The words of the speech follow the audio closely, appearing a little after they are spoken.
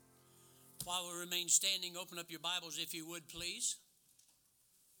While we remain standing, open up your Bibles if you would, please.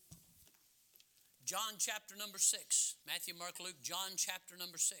 John chapter number 6. Matthew, Mark, Luke, John chapter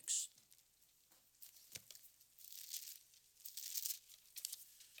number 6.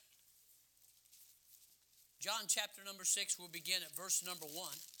 John chapter number 6, we'll begin at verse number 1.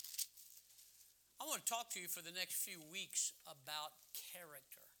 I want to talk to you for the next few weeks about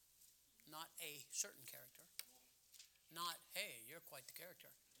character. Not a certain character. Not, hey, you're quite the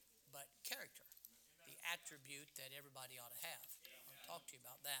character. But character, the attribute that everybody ought to have. I'll talk to you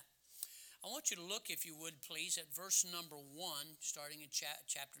about that. I want you to look, if you would, please, at verse number 1, starting in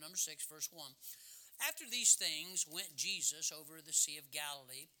chapter number 6, verse 1. After these things went Jesus over the Sea of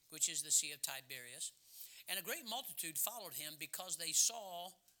Galilee, which is the Sea of Tiberias, and a great multitude followed him because they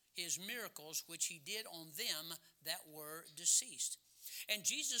saw his miracles which he did on them that were deceased. And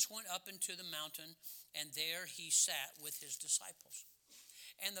Jesus went up into the mountain, and there he sat with his disciples.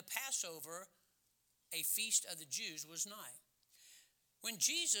 And the Passover, a feast of the Jews, was nigh. When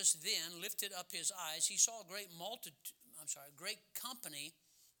Jesus then lifted up his eyes, he saw a great company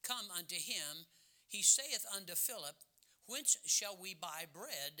come unto him. He saith unto Philip, Whence shall we buy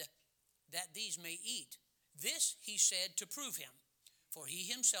bread that these may eat? This he said to prove him, for he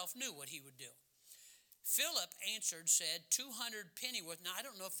himself knew what he would do. Philip answered, said, 200 pennyworth. Now, I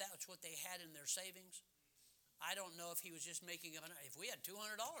don't know if that's what they had in their savings. I don't know if he was just making up. If we had $200,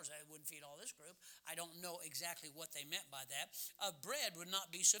 I wouldn't feed all this group. I don't know exactly what they meant by that. Of bread would not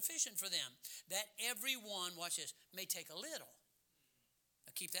be sufficient for them, that every one, watch this, may take a little.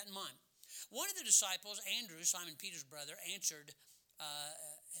 Now keep that in mind. One of the disciples, Andrew, Simon Peter's brother, answered,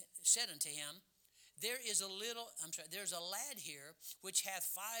 said unto him, there's a lad here which hath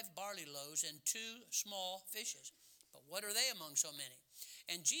 5 barley loaves and 2 small fishes. But what are they among so many?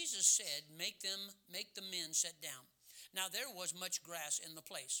 And Jesus said, make the men sit down. Now there was much grass in the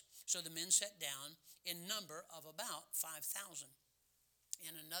place. So the men sat down in number of about 5,000.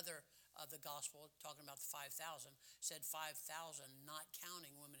 In another of the gospel, talking about the 5,000, said 5,000, not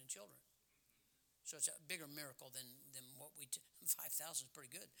counting women and children. So it's a bigger miracle than what 5,000 is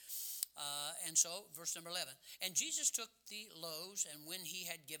pretty good. And so, verse number 11. And Jesus took the loaves, and when he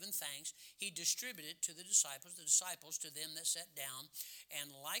had given thanks, he distributed to the disciples to them that sat down, and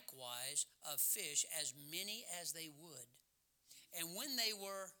likewise of fish as many as they would. And when they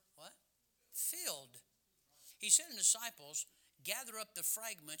were, what? Filled. He said to the disciples, gather up the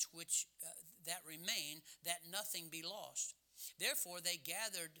fragments which that remain, that nothing be lost. Therefore they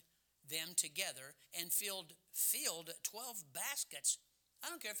gathered them together and filled 12 baskets. I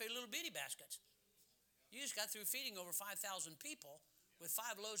don't care if they're little bitty baskets. You just got through feeding over 5,000 people with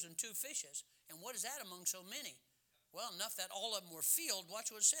 5 loaves and 2 fishes. And what is that among so many? Well, enough that all of them were filled. Watch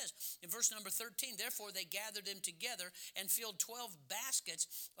what it says in verse number 13. Therefore they gathered them together and filled 12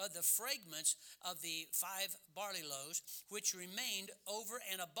 baskets of the fragments of the 5 barley loaves, which remained over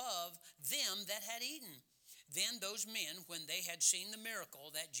and above them that had eaten. Then those men, when they had seen the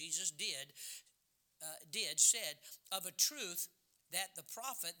miracle that Jesus did, said, of a truth that the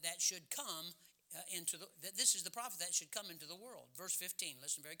prophet that should come this is the prophet that should come into the world. Verse 15,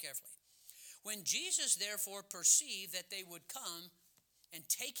 listen very carefully. When Jesus therefore perceived that they would come and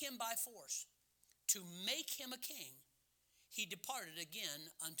take him by force to make him a king, he departed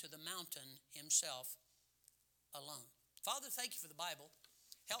again unto the mountain himself alone. Father, thank you for the Bible.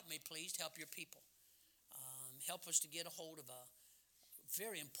 Help me, please, to help your people. Help us to get a hold of a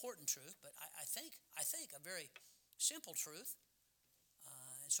very important truth, but I think a very simple truth.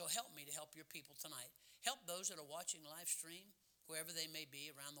 So help me to help your people tonight. Help those that are watching live stream, wherever they may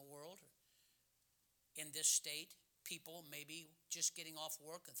be around the world or in this state. People maybe just getting off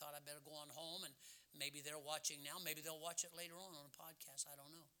work and thought I better go on home, and maybe they're watching now. Maybe they'll watch it later on a podcast. I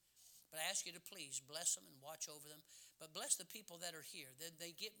don't know. But I ask you to please bless them and watch over them. But bless the people that are here.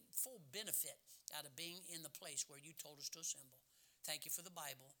 They get full benefit out of being in the place where you told us to assemble. Thank you for the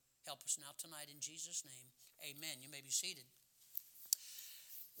Bible. Help us now tonight in Jesus' name. Amen. You may be seated.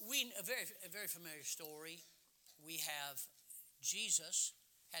 A very familiar story. We have Jesus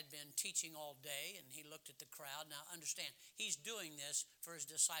had been teaching all day, and he looked at the crowd. Now understand, he's doing this for his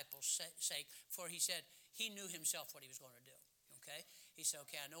disciples' sake, for he said he knew himself what he was going to do. Okay? He said,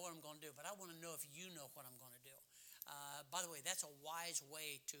 okay, I know what I'm going to do, but I want to know if you know what I'm going to do. By the way, that's a wise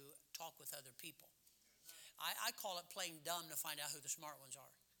way to talk with other people. I call it playing dumb to find out who the smart ones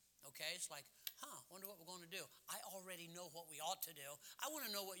are. Okay? It's like, wonder what we're going to do. I already know what we ought to do. I want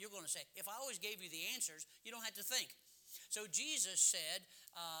to know what you're going to say. If I always gave you the answers, you don't have to think. So Jesus said,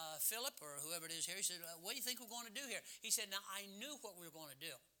 Philip, or whoever it is here, he said, what do you think we're going to do here? He said, now I knew what we were going to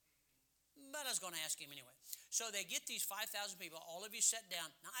do. But I was going to ask him anyway. So they get these 5,000 people. All of you sit down.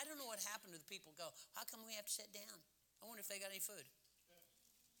 Now, I don't know what happened to the people go, how come we have to sit down? I wonder if they got any food.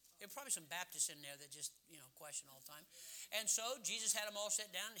 There were probably some Baptists in there that just, question all the time. And so Jesus had them all sit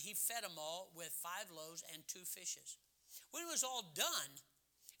down. He fed them all with 5 loaves and 2 fishes. When it was all done,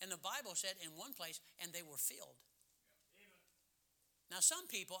 and the Bible said in one place, and they were filled. Now, some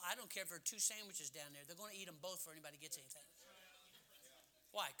people, I don't care if there are 2 sandwiches down there, they're going to eat them both before anybody gets anything.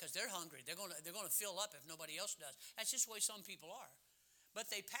 Why? Because they're hungry. They're going to fill up if nobody else does. That's just the way some people are. But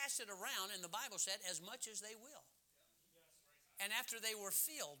they passed it around, and the Bible said, as much as they will. And after they were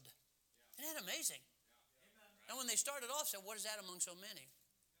filled, isn't that amazing? And when they started off, said, what is that among so many?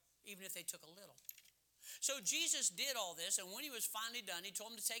 Even if they took a little. So Jesus did all this, and when he was finally done, he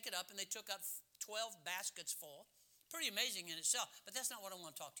told them to take it up, and they took up 12 baskets full. Pretty amazing in itself, but that's not what I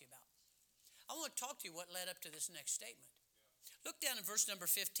want to talk to you about. I want to talk to you what led up to this next statement. Look down in verse number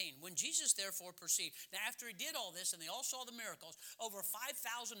 15. When Jesus therefore perceived, now after he did all this and they all saw the miracles, over 5,000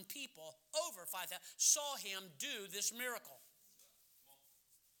 people, saw him do this miracle.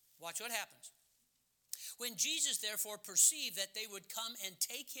 Watch what happens. When Jesus therefore perceived that they would come and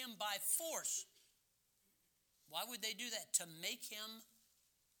take him by force. Why would they do that? To make him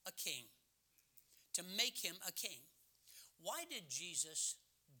a king. To make him a king. Why did Jesus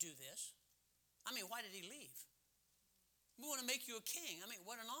do this? I mean, why did he leave? We want to make you a king. I mean,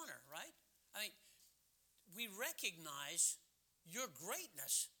 what an honor, right? I mean, we recognize your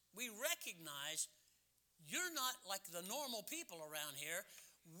greatness. We recognize you're not like the normal people around here.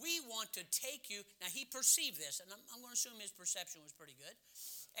 We want to take you. Now, he perceived this, and I'm going to assume his perception was pretty good.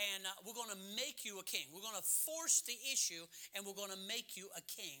 And we're going to make you a king. We're going to force the issue, and we're going to make you a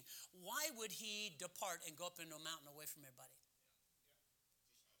king. Why would he depart and go up into a mountain away from everybody?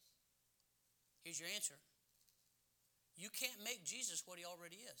 Here's your answer. You can't make Jesus what he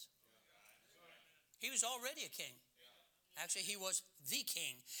already is. He was already a king. Actually, he was the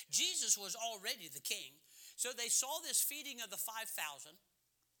king. Jesus was already the king. So they saw this feeding of the 5,000,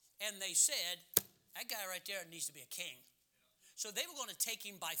 and they said, that guy right there needs to be a king. So they were going to take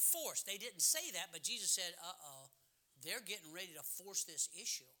him by force. They didn't say that, but Jesus said, they're getting ready to force this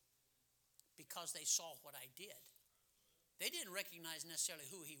issue because they saw what I did. They didn't recognize necessarily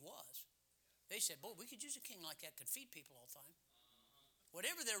who he was. They said, boy, we could use a king like that, could feed people all the time.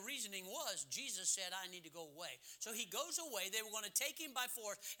 Whatever their reasoning was, Jesus said, I need to go away. So he goes away. They were going to take him by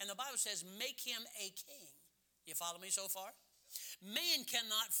force, and the Bible says, make him a king. You follow me so far? Man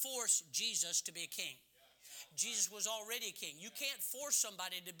cannot force Jesus to be a king. Jesus was already a king. You can't force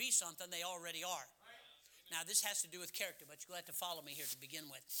somebody to be something they already are. Now, this has to do with character, but you're going to have to follow me here to begin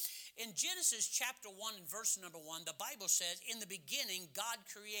with. In Genesis chapter 1 and verse number 1, the Bible says, in the beginning, God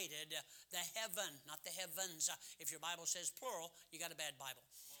created the heaven, not the heavens. If your Bible says plural, you got a bad Bible.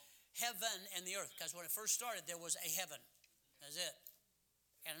 Heaven and the earth, because when it first started, there was a heaven. That's it.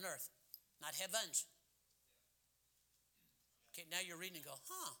 And an earth, not heavens. Okay, now you're reading and go,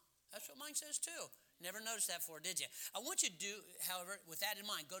 that's what mine says too. Never noticed that before, did you? I want you to do, however, with that in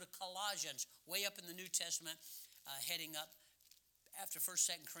mind, go to Colossians, way up in the New Testament, heading up after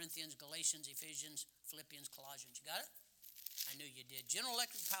 1st, 2nd Corinthians, Galatians, Ephesians, Philippians, Colossians. You got it? I knew you did. General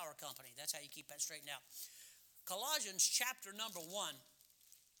Electric Power Company. That's how you keep that straightened out. Colossians chapter number 1.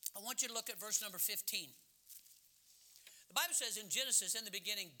 I want you to look at verse number 15. The Bible says in Genesis, in the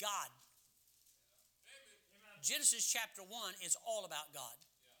beginning, God. Amen. Genesis chapter 1 is all about God.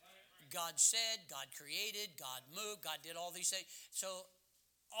 God said, God created, God moved, God did all these things. So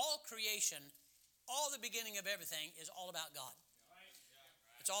all creation, all the beginning of everything is all about God.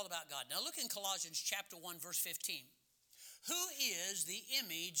 It's all about God. Now look in Colossians chapter 1, verse 15. Who is the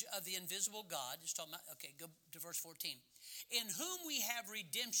image of the invisible God? Just talking about, okay, go to verse 14. In whom we have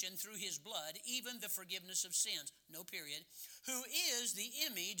redemption through his blood, even the forgiveness of sins. No period. Who is the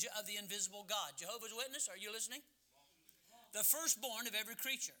image of the invisible God? Jehovah's Witness, are you listening? The firstborn of every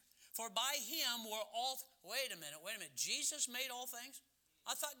creature. For by him were all... Wait a minute. Jesus made all things?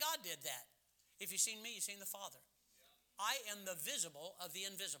 I thought God did that. If you've seen me, you've seen the Father. I am the visible of the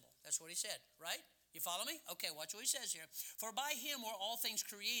invisible. That's what he said, right? You follow me? Okay, watch what he says here. For by him were all things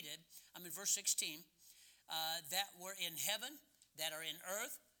created, I'm in verse 16, that were in heaven, that are in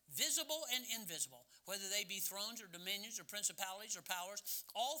earth, visible and invisible, whether they be thrones or dominions or principalities or powers,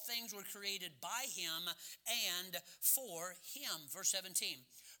 all things were created by him and for him. Verse 17,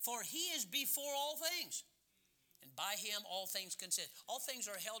 for he is before all things, and by him all things consist. All things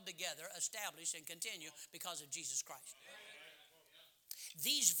are held together, established, and continue because of Jesus Christ.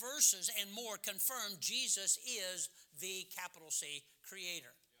 These verses and more confirm Jesus is the capital C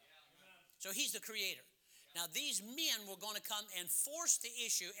creator. So he's the creator. Now, these men were going to come and force the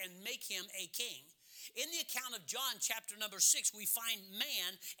issue and make him a king. In the account of John chapter number 6, we find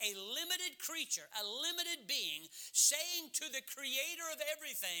man, a limited creature, a limited being, saying to the creator of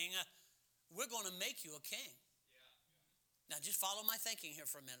everything, we're going to make you a king. Now, just follow my thinking here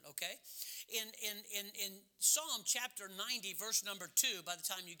for a minute, okay? In Psalm chapter 90, verse number 2, by the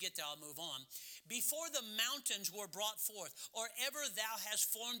time you get there, I'll move on. Before the mountains were brought forth, or ever thou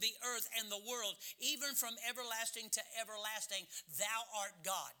hast formed the earth and the world, even from everlasting to everlasting, thou art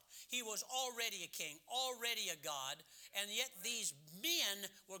God. He was already a king, already a God, and yet these men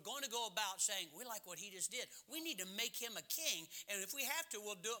were going to go about saying, we like what he just did. We need to make him a king, and if we have to,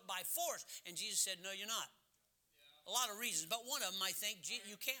 we'll do it by force. And Jesus said, no, you're not. A lot of reasons, but one of them, I think,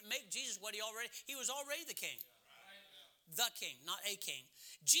 you can't make Jesus what he was already the king. The king, not a king.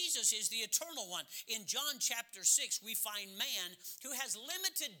 Jesus is the eternal one. In John chapter 6, we find man who has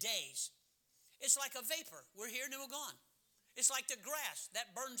limited days. It's like a vapor. We're here and then we're gone. It's like the grass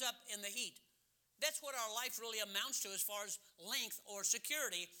that burns up in the heat. That's what our life really amounts to as far as length or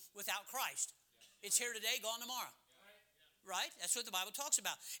security without Christ. It's here today, gone tomorrow. Right? That's what the Bible talks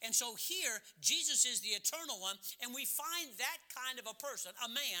about. And so here, Jesus is the eternal one, and we find that kind of a person, a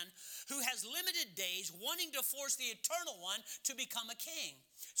man who has limited days, wanting to force the eternal one to become a king.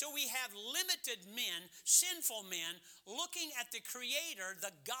 So we have limited men, sinful men, looking at the Creator,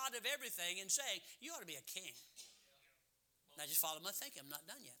 the God of everything, and saying, you ought to be a king. Now just follow my thinking. I'm not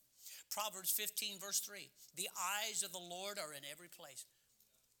done yet. Proverbs 15, verse 3. The eyes of the Lord are in every place.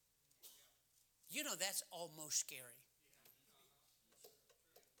 You know, that's almost scary.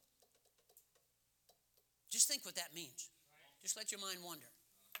 Just think what that means. Just let your mind wander.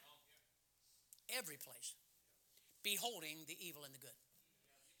 Every place. Beholding the evil and the good.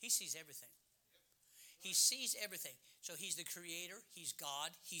 He sees everything. He sees everything. So he's the creator. He's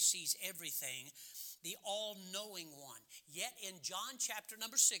God. He sees everything. The all-knowing one. Yet in John chapter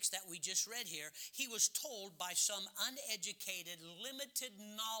number 6 that we just read here, he was told by some uneducated, limited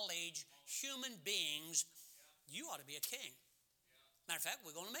knowledge human beings, you ought to be a king. Matter of fact,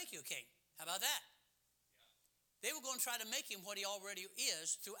 we're going to make you a king. How about that? They were going to try to make him what he already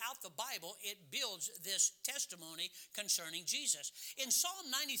is. Throughout the Bible, it builds this testimony concerning Jesus. In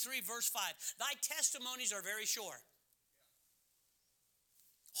Psalm 93, verse 5, thy testimonies are very sure.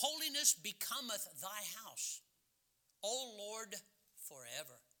 Holiness becometh thy house, O Lord,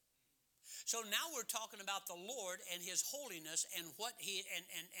 forever. So now we're talking about the Lord and his holiness and what he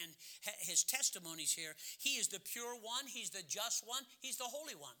and his testimonies here. He is the pure one, he's the just one, he's the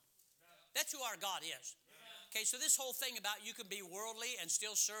holy one. That's who our God is. Okay, so this whole thing about you can be worldly and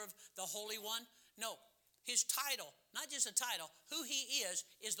still serve the Holy One. No, his title, not just a title, who he is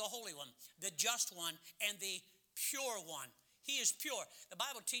the Holy One, the just one, and the pure one. He is pure. The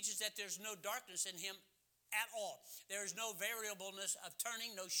Bible teaches that there's no darkness in him at all. There is no variableness of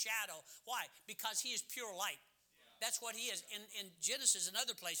turning, no shadow. Why? Because he is pure light. That's what he is. In Genesis and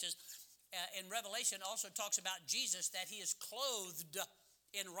other places, in Revelation also talks about Jesus, that he is clothed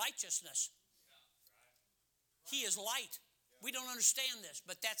in righteousness. He is light. We don't understand this,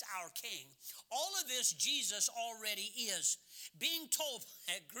 but that's our king. All of this Jesus already is. Being told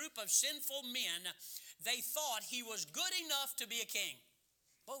by a group of sinful men, they thought he was good enough to be a king.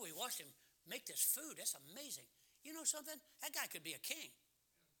 Boy, we watched him make this food. That's amazing. You know something? That guy could be a king.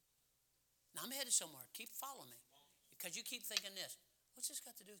 Now I'm headed somewhere. Keep following me. Because you keep thinking this. What's this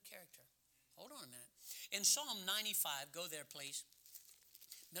got to do with character? Hold on a minute. In Psalm 95, go there please.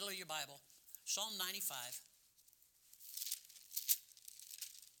 Middle of your Bible. Psalm 95.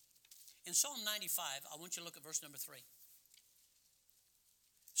 In Psalm 95, I want you to look at verse number 3.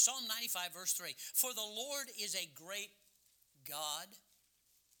 Psalm 95, verse 3. For the Lord is a great God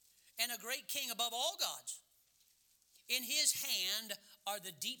and a great king above all gods. In his hand are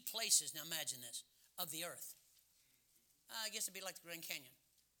the deep places, now imagine this, of the earth. I guess it'd be like the Grand Canyon.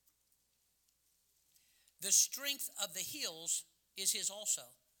 The strength of the hills is his also.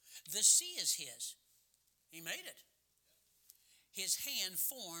 The sea is his. He made it. His hand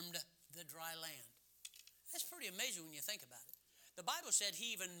formed the dry land. That's pretty amazing when you think about it. The Bible said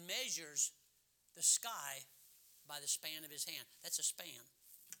he even measures the sky by the span of his hand. That's a span.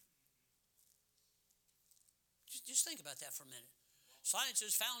 Just think about that for a minute. Science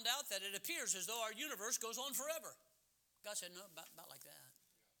has found out that it appears as though our universe goes on forever. God said, no, about like that.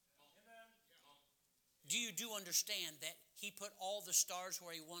 Do you understand that he put all the stars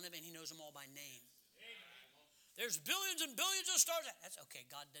where he wanted them and he knows them all by name? There's billions and billions of stars. That's okay.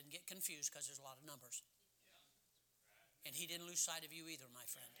 God doesn't get confused because there's a lot of numbers. And he didn't lose sight of you either, my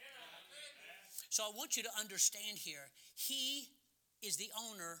friend. So I want you to understand here, he is the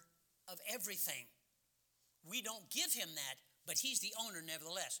owner of everything. We don't give him that, but he's the owner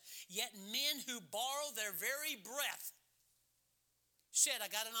nevertheless. Yet men who borrow their very breath said, I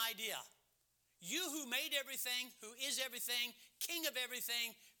got an idea. You who made everything, who is everything, king of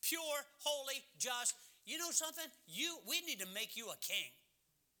everything, pure, holy, just, you know something? We need to make you a king.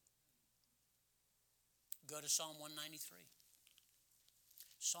 Go to Psalm 193.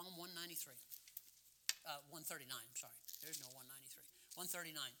 Psalm 193. 139, I'm sorry. There's no 193.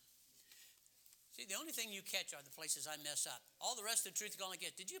 139. See, the only thing you catch are the places I mess up. All the rest of the truth you're going to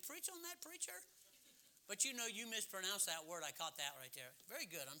get. Did you preach on that, preacher? But you know you mispronounced that word. I caught that right there. Very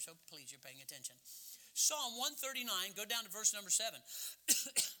good. I'm so pleased you're paying attention. Psalm 139, go down to verse number 7.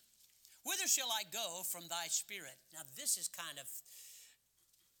 Whither shall I go from thy spirit? Now this is kind of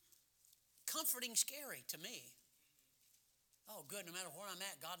comforting scary to me. Oh, good. No matter where I'm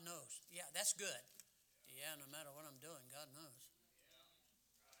at, God knows. Yeah, that's good. Yeah, no matter what I'm doing, God knows.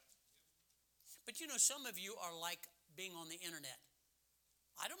 But you know, some of you are like being on the internet.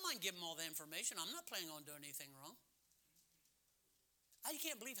 I don't mind giving all the information. I'm not planning on doing anything wrong. I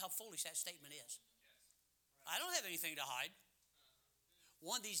can't believe how foolish that statement is. I don't have anything to hide.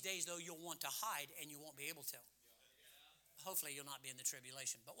 One of these days, though, you'll want to hide and you won't be able to. Hopefully, you'll not be in the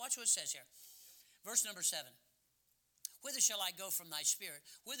tribulation. But watch what it says here. Verse number 7. Whither shall I go from thy spirit?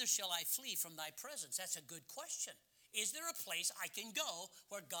 Whither shall I flee from thy presence? That's a good question. Is there a place I can go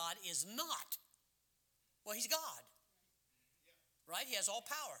where God is not? Well, he's God. Right? He has all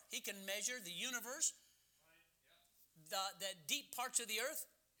power. He can measure the universe, the deep parts of the earth.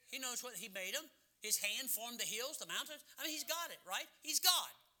 He knows what he made them. His hand formed the hills, the mountains. I mean, he's got it, right? He's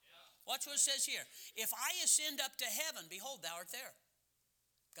God. Watch what it says here. If I ascend up to heaven, behold, thou art there.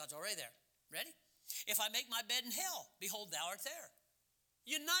 God's already there. Ready? If I make my bed in hell, behold, thou art there.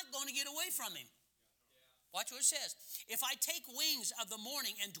 You're not going to get away from him. Watch what it says. If I take wings of the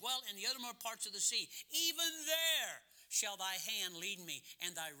morning and dwell in the uttermost parts of the sea, even there shall thy hand lead me,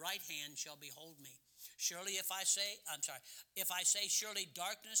 and thy right hand shall behold me. Surely if I say, surely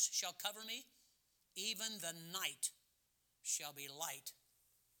darkness shall cover me, even the night shall be light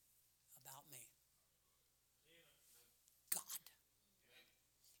about me. God.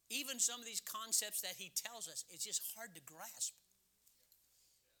 Even some of these concepts that he tells us, it's just hard to grasp.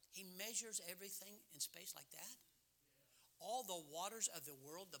 He measures everything in space like that. All the waters of the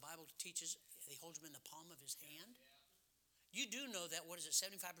world, the Bible teaches, he holds them in the palm of his hand. You do know that,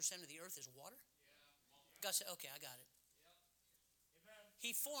 75% of the earth is water? God said, okay, I got it.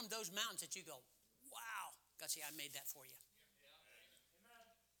 He formed those mountains that you go, wow. God said, I made that for you.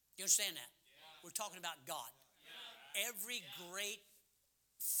 You understand that? We're talking about God. Every great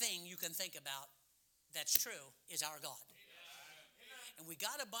thing you can think about that's true is our God. And we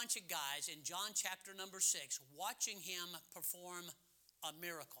got a bunch of guys in John chapter number 6 watching him perform a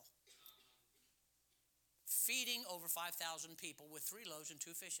miracle. Feeding over 5,000 people with 3 loaves and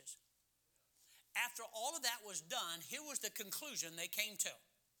 2 fishes. After all of that was done, here was the conclusion they came to.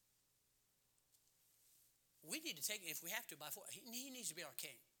 We need to take it if we have to by force. He needs to be our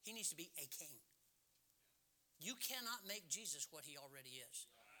king. He needs to be a king. You cannot make Jesus what he already is.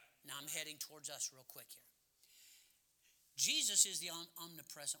 Now I'm heading towards us real quick here. Jesus is the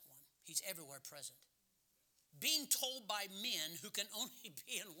omnipresent one. He's everywhere present. Being told by men who can only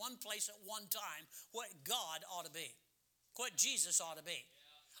be in one place at one time what God ought to be, what Jesus ought to be.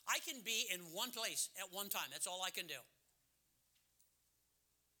 I can be in one place at one time. That's all I can do.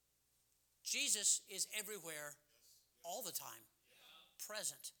 Jesus is everywhere all the time,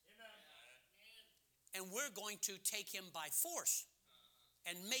 present. And we're going to take him by force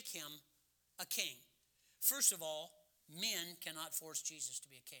and make him a king. First of all, men cannot force Jesus to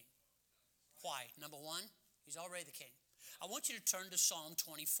be a king. Why? Number one, he's already the king. I want you to turn to Psalm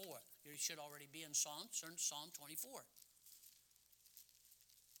 24. You should already be in Psalm. Turn to Psalm 24.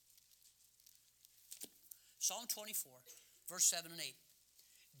 Psalm 24, verse 7 and 8.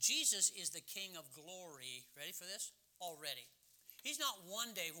 Jesus is the King of glory. Ready for this? Already. He's not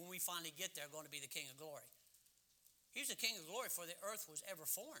one day when we finally get there going to be the King of glory. He's the King of glory for the earth was ever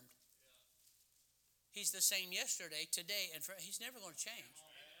formed. He's the same yesterday, today, and he's never going to change.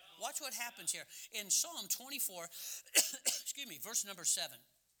 Watch what happens here. In Psalm 24, verse number 7.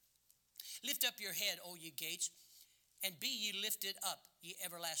 Lift up your head, O ye gates, and be ye lifted up, ye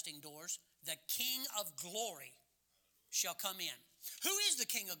everlasting doors. The King of glory shall come in. Who is the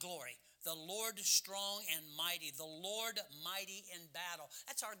King of glory? The Lord strong and mighty. The Lord mighty in battle.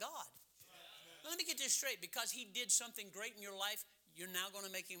 That's our God. Now, let me get this straight. Because he did something great in your life, you're now going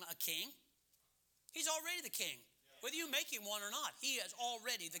to make him a king? He's already the king. Whether you make him one or not, he is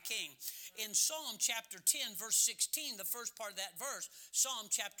already the king. In Psalm chapter 10, verse 16, the first part of that verse, Psalm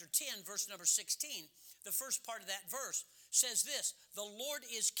chapter 10, verse number 16, The first part of that verse says this: the Lord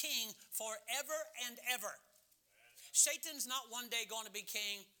is king forever and ever. Satan's not one day going to be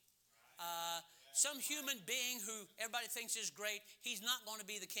king. Some human being who everybody thinks is great, he's not going to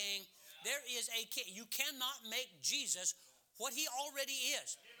be the king. There is a king. You cannot make Jesus what he already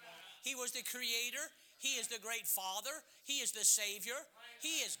is. He was the creator. He is the great father. He is the savior.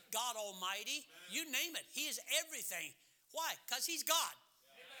 He is God Almighty. You name it. He is everything. Why? Because he's God.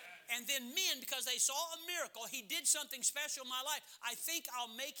 And then men, because they saw a miracle, he did something special in my life, I think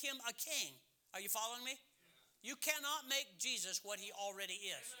I'll make him a king. Are you following me? You cannot make Jesus what he already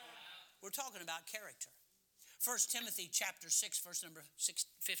is. We're talking about character. 1 Timothy chapter 6, verse number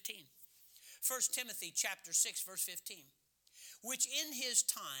 15. 1 Timothy chapter 6, verse 15. Which in his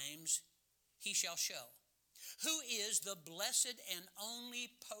times he shall show, who is the blessed and only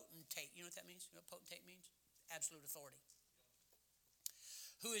potentate. You know what that means? You know what potentate means? Absolute authority.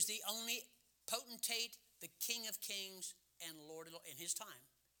 Who is the only potentate, the King of kings and Lord of lords in his time.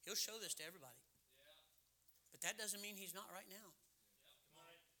 He'll show this to everybody. But that doesn't mean he's not right now.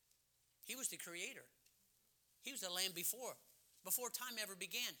 He was the creator. He was the Lamb before time ever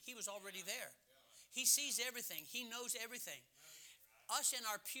began. He was already there. He sees everything. He knows everything. Us in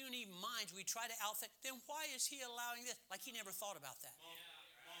our puny minds, we try to outthink. Then why is he allowing this? Like he never thought about that.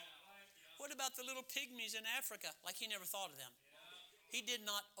 What about the little pygmies in Africa? Like he never thought of them. He did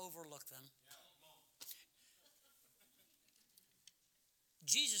not overlook them.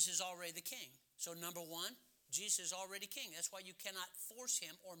 Jesus is already the king. So number one, Jesus is already king. That's why you cannot force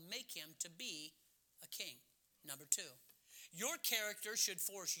him or make him to be a king. Number two, your character should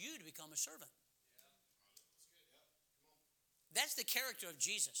force you to become a servant. That's the character of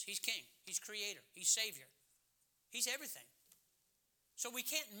Jesus. He's king. He's creator. He's savior. He's everything. So we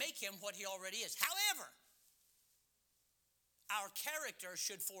can't make him what he already is. However, our character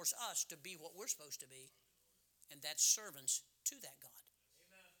should force us to be what we're supposed to be, and that's servants to that God.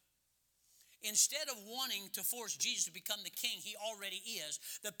 Amen. Instead of wanting to force Jesus to become the king he already is,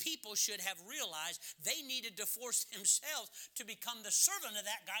 the people should have realized they needed to force themselves to become the servant of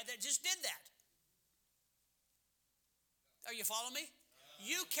that guy that just did that. Are you following me?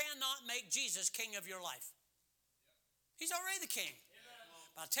 You cannot make Jesus king of your life. He's already the king.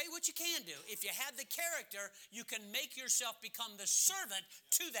 But I'll tell you what you can do. If you have the character, you can make yourself become the servant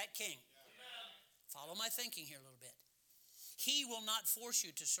to that king. Follow my thinking here a little bit. He will not force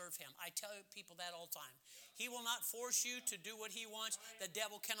you to serve him. I tell people that all the time. He will not force you to do what he wants. The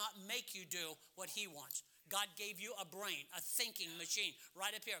devil cannot make you do what he wants. God gave you a brain, a thinking machine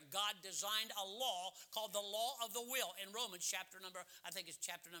right up here. God designed a law called the law of the will in Romans chapter number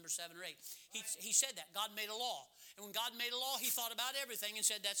 7 or 8. He said that. God made a law. And when God made a law, he thought about everything and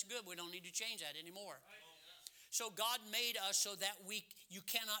said, that's good. We don't need to change that anymore. So God made us so that you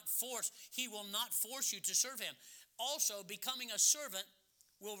cannot force. He will not force you to serve him. Also, becoming a servant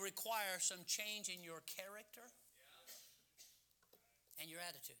will require some change in your character and your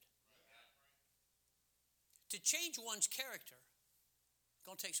attitude. To change one's character, it's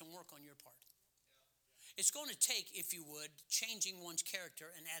going to take some work on your part. It's going to take, if you would, changing one's character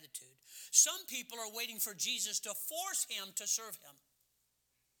and attitude. Some people are waiting for Jesus to force him to serve him.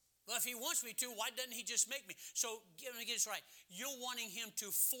 Well, if he wants me to, why doesn't he just make me? So, let me get this right. You're wanting him to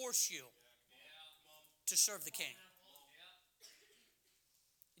force you to serve the king.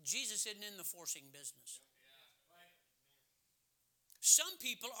 Jesus isn't in the forcing business. Some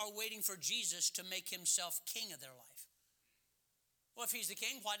people are waiting for Jesus to make himself king of their life. Well, if he's the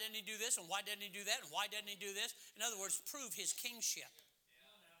king, why doesn't he do this? And why doesn't he do that? And why doesn't he do this? In other words, prove his kingship.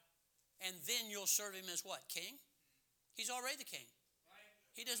 And then you'll serve him as what? King? He's already the king.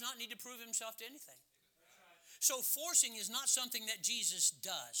 He does not need to prove himself to anything. So forcing is not something that Jesus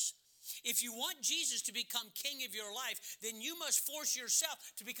does. If you want Jesus to become king of your life, then you must force yourself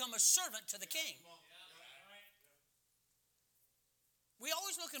to become a servant to the king. We're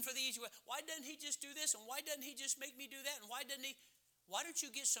always looking for the easy way. Why doesn't he just do this? And why doesn't he just make me do that? And why doesn't he? Why don't you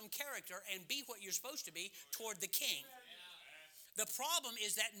get some character and be what you're supposed to be toward the king? The problem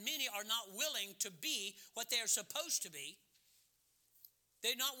is that many are not willing to be what they are supposed to be.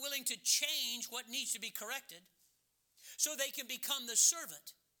 They're not willing to change what needs to be corrected so they can become the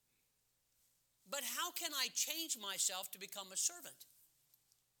servant. But how can I change myself to become a servant?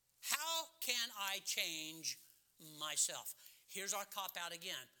 How can I change myself? Here's our cop-out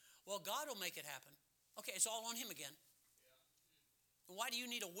again. Well, God will make it happen. Okay, it's all on him again. Why do you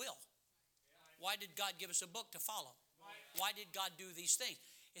need a will? Why did God give us a book to follow? Why did God do these things?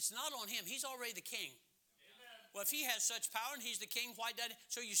 It's not on him. He's already the king. Well, if he has such power and he's the king, why doesn't he?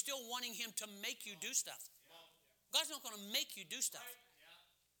 So you're still wanting him to make you do stuff. God's not going to make you do stuff.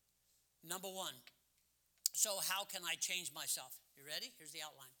 Number one, So how can I change myself? You ready? Here's the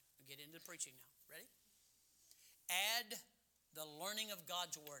outline. We'll get into the preaching now. Ready? Add the learning of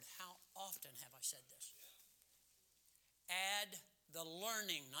God's word. How often have I said this? Add the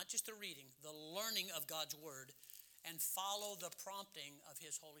learning, not just the reading, the learning of God's word, and follow the prompting of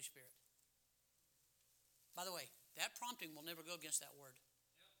his Holy Spirit. By the way, that prompting will never go against that word.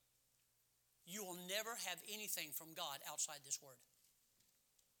 You will never have anything from God outside this word.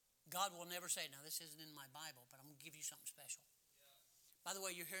 God will never say, now this isn't in my Bible, but I'm going to give you something special. By the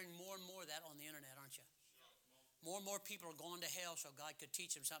way, you're hearing more and more of that on the internet, aren't you? More and more people are going to hell so God could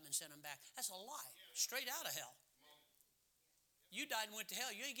teach them something and send them back. That's a lie. Straight out of hell. You died and went to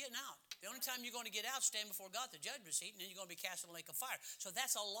hell. You ain't getting out. The only time you're going to get out, stand before God, the judgment seat, and then you're going to be cast in the lake of fire. So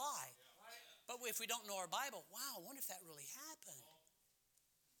that's a lie. But if we don't know our Bible, wow, I wonder if that really happened.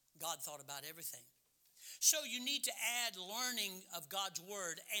 God thought about everything. So you need to add learning of God's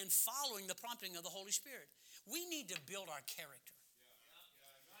word and following the prompting of the Holy Spirit. We need to build our character.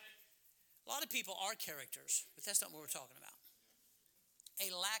 A lot of people are characters, but that's not what we're talking about. A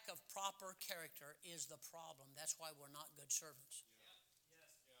lack of proper character is the problem. That's why we're not good servants.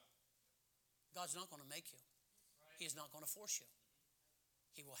 God's not going to make you. He is not going to force you.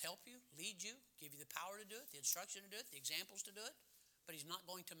 He will help you, lead you, give you the power to do it, the instruction to do it, the examples to do it, but he's not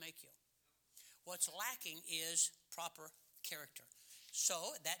going to make you. What's lacking is proper character.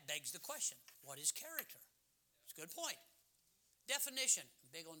 So that begs the question, what is character? It's a good point. Definition,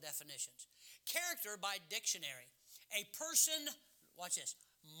 big on definitions. Character by dictionary. A person, watch this,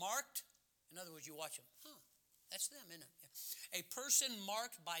 marked, in other words, you watch them. That's them, isn't it? Yeah. A person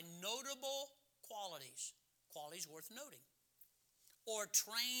marked by notable qualities worth noting, or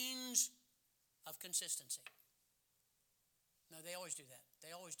trains of consistency. No, they always do that.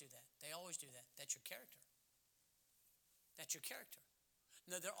 They always do that. They always do that. That's your character. That's your character.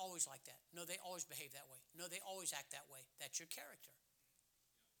 No, they're always like that. No, they always behave that way. No, they always act that way. That's your character.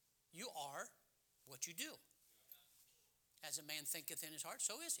 You are what you do. As a man thinketh in his heart,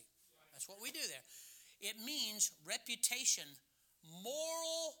 so is he. That's what we do there. It means reputation,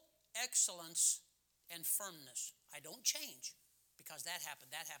 moral excellence, and firmness. I don't change because that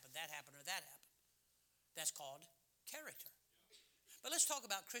happened, or that happened. That's called character. But let's talk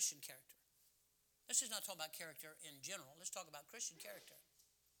about Christian character. This is not talking about character in general. Let's talk about Christian character.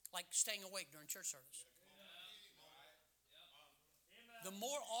 Like staying awake during church service. The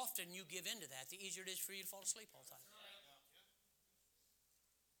more often you give into that, the easier it is for you to fall asleep all the time.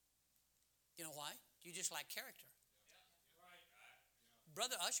 You know why? You just lack character.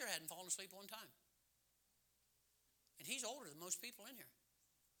 Brother Usher hadn't fallen asleep one time. And he's older than most people in here.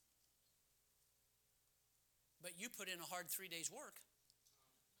 But you put in a hard 3 days work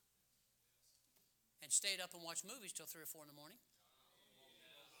and stayed up and watched movies till 3 or 4 in the morning.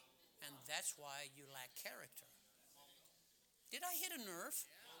 And that's why you lack character. Did I hit a nerve?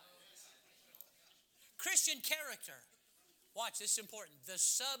 Christian character. Watch, this is important. The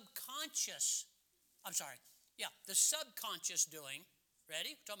subconscious doing.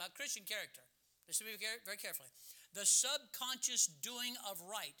 Ready? We're talking about Christian character. Listen to me very carefully. The subconscious doing of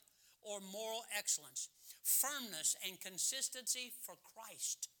right or moral excellence, firmness and consistency for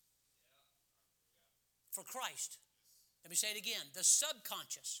Christ. For Christ. Let me say it again. The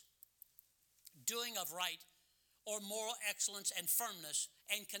subconscious doing of right or moral excellence and firmness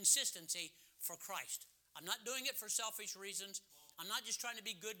and consistency for Christ. I'm not doing it for selfish reasons. I'm not just trying to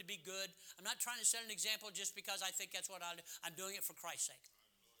be good. I'm not trying to set an example just because I think that's what I do. I'm doing it for Christ's sake.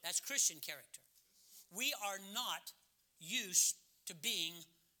 That's Christian character. We are not used to being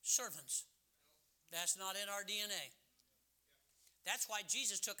servants. That's not in our DNA. That's why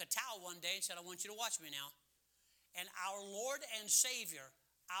Jesus took a towel one day and said, I want you to watch me now. And our Lord and Savior,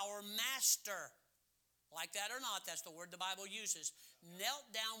 our Master, like that or not, that's the word the Bible uses, knelt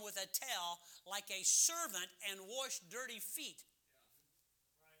down with a towel like a servant and washed dirty feet.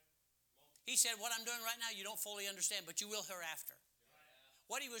 He said, what I'm doing right now, you don't fully understand, but you will hereafter.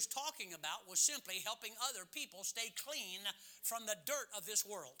 What he was talking about was simply helping other people stay clean from the dirt of this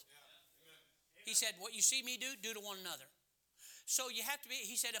world. He said, what you see me do, do to one another. So you have to be,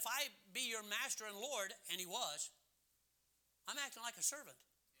 he said, if I be your master and Lord, and he was, I'm acting like a servant.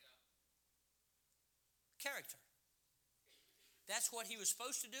 Character. That's what he was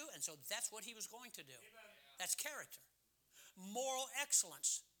supposed to do, and so that's what he was going to do. That's character. Moral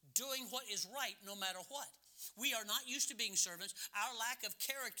excellence, doing what is right no matter what. We are not used to being servants. Our lack of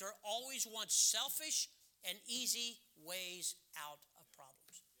character always wants selfish and easy ways out of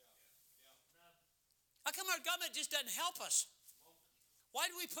problems. How come our government just doesn't help us? Why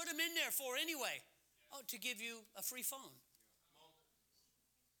do we put them in there for anyway? Oh, to give you a free phone.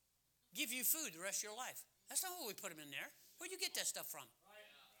 Give you food the rest of your life. That's not what we put them in there. Where'd you get that stuff from?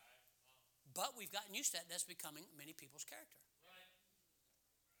 But we've gotten used to that. That's becoming many people's character.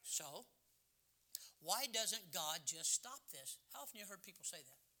 So, why doesn't God just stop this? How often have you heard people say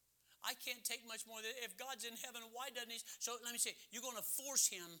that? I can't take much more. If God's in heaven, why doesn't he? So let me say, you're going to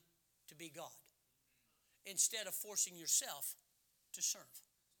force him to be God instead of forcing yourself to serve.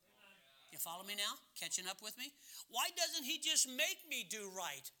 You follow me now? Catching up with me? Why doesn't he just make me do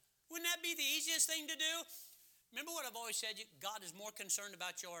right? Wouldn't that be the easiest thing to do? Remember what I've always said? God is more concerned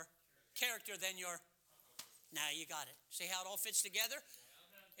about your character than your... Now you got it. See how it all fits together?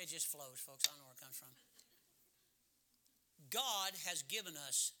 It just flows, folks. I don't know where it comes from. God has given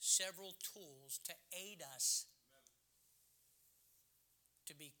us several tools to aid us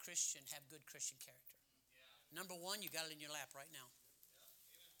to be Christian, have good Christian character. Number one, you got it in your lap right now.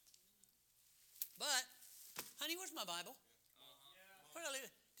 But, honey, where's my Bible? Where did I leave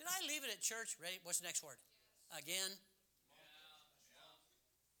it? Did I leave it at church? Ready? What's the next word? Again.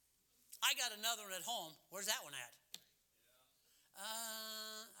 I got another one at home. Where's that one at?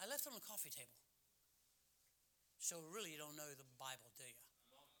 I left it on the coffee table. So really you don't know the Bible, do you?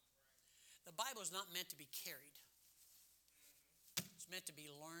 The Bible is not meant to be carried. It's meant to be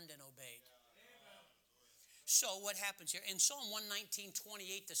learned and obeyed. So what happens here? In Psalm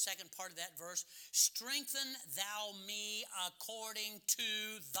 119:28, the second part of that verse, strengthen thou me according to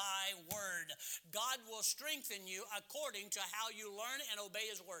thy word. God will strengthen you according to how you learn and obey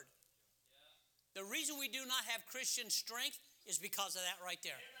his word. The reason we do not have Christian strength is because of that right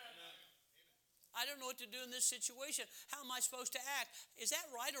there. I don't know what to do in this situation. How am I supposed to act? Is that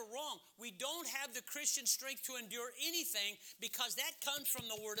right or wrong? We don't have the Christian strength to endure anything because that comes from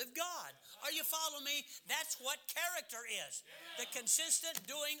the Word of God. Are you following me? That's what character is. The consistent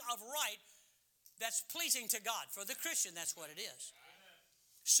doing of right that's pleasing to God. For the Christian, that's what it is.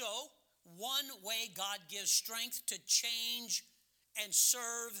 So, one way God gives strength to change and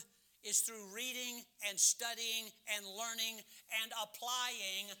serve is through reading and studying and learning and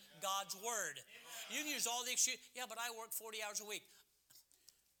applying God's Word. You can use all the excuses. Yeah, but I work 40 hours a week.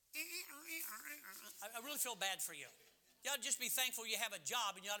 I really feel bad for you. You ought to just be thankful you have a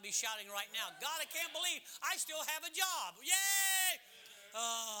job, and you ought to be shouting right now, God, I can't believe I still have a job. Yay!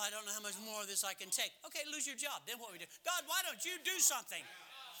 Oh, I don't know how much more of this I can take. Okay, lose your job. Then what do we do? God, why don't you do something?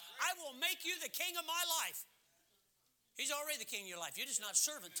 I will make you the king of my life. He's already the king of your life. You're just not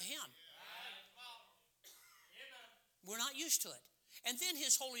servant to him. We're not used to it. And then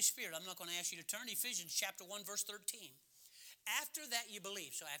his Holy Spirit, I'm not going to ask you to turn, Ephesians chapter 1, verse 13. After that you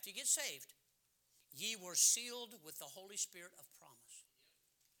believe, so after you get saved, ye were sealed with the Holy Spirit of promise.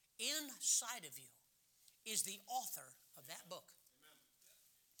 Inside of you is the author of that book.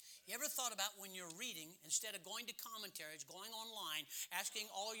 You ever thought about when you're reading, instead of going to commentaries, going online, asking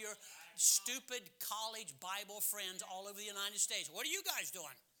all your stupid college Bible friends all over the United States, what are you guys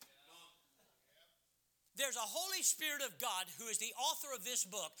doing? There's a Holy Spirit of God who is the author of this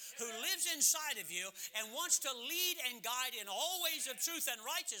book, who lives inside of you and wants to lead and guide in all ways of truth and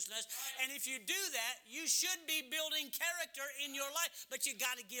righteousness. And if you do that, you should be building character in your life. But you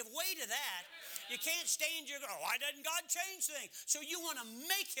got to give way to that. You can't stay in your, why doesn't God change things? So you want to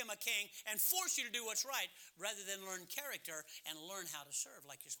make him a king and force you to do what's right rather than learn character and learn how to serve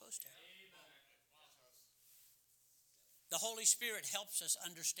like you're supposed to. The Holy Spirit helps us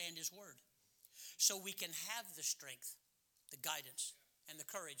understand his word, so we can have the strength, the guidance, and the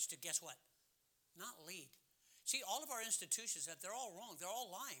courage to, guess what? Not lead. See, all of our institutions, they're all wrong. They're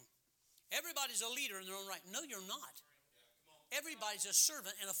all lying. Everybody's a leader in their own right. No, you're not. Everybody's a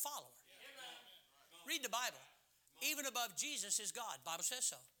servant and a follower. Read the Bible. Even above Jesus is God. The Bible says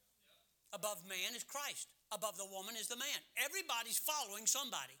so. Above man is Christ. Above the woman is the man. Everybody's following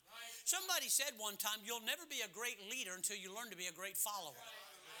somebody. Somebody said one time, you'll never be a great leader until you learn to be a great follower.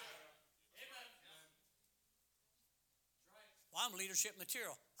 Well, I'm leadership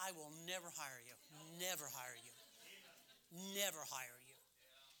material. I will never hire you. Never hire you. Never hire you.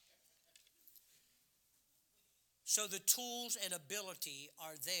 So the tools and ability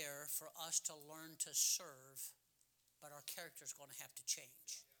are there for us to learn to serve, but our character is going to have to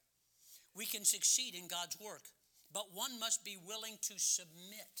change. We can succeed in God's work, but one must be willing to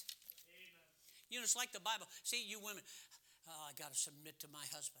submit. You know, it's like the Bible. See, you women, I got to submit to my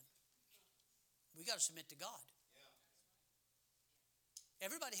husband. We got to submit to God.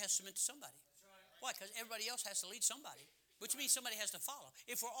 Everybody has to submit to somebody. Why? Because everybody else has to lead somebody, which means somebody has to follow.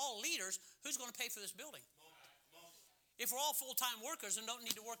 If we're all leaders, who's going to pay for this building? If we're all full-time workers and don't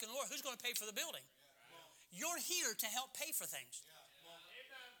need to work in the Lord, who's going to pay for the building? You're here to help pay for things.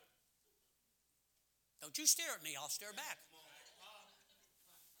 Don't you stare at me, I'll stare back.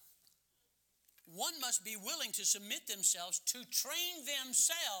 One must be willing to submit themselves to train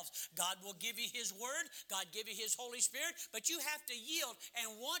themselves. God will give you His Word. God give you His Holy Spirit. But you have to yield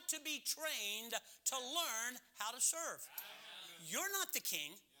and want to be trained to learn how to serve. You're not the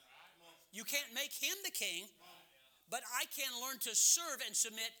king. You can't make Him the king. But I can learn to serve and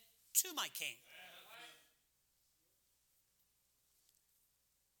submit to my king.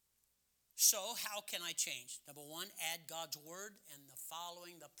 So how can I change? Number one, add God's Word and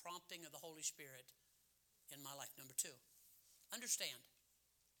the prompting of the Holy Spirit in my life. Number two, understand,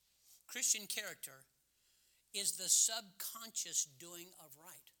 Christian character is the subconscious doing of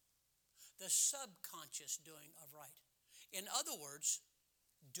right. The subconscious doing of right. In other words,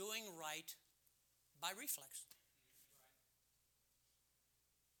 doing right by reflex.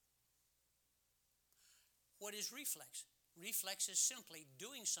 What is reflex? Reflex is simply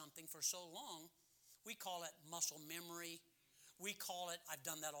doing something for so long. We call it muscle memory. We call it, I've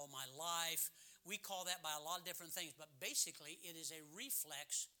done that all my life. We call that by a lot of different things. But basically, it is a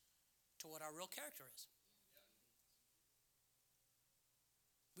reflex to what our real character is.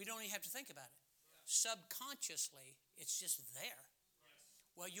 We don't even have to think about it. Subconsciously, it's just there.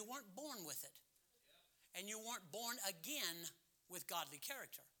 Well, you weren't born with it. And you weren't born again with godly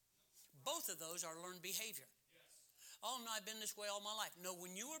character. Both of those are learned behavior. Oh, no, I've been this way all my life. No,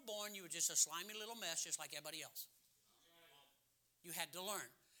 when you were born, you were just a slimy little mess just like everybody else. You had to learn.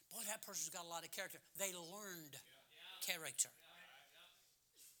 Boy, that person's got a lot of character. They learned character.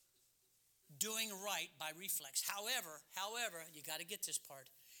 Doing right by reflex. However, you got to get this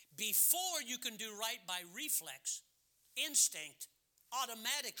part. Before you can do right by reflex, instinct,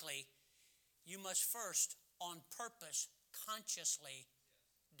 automatically, you must first, on purpose, consciously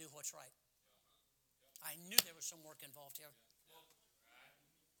do what's right. I knew there was some work involved here.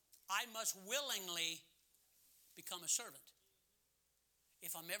 I must willingly become a servant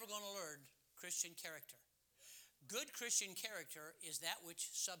if I'm ever going to learn Christian character. Good Christian character is that which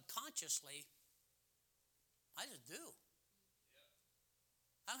subconsciously I just do.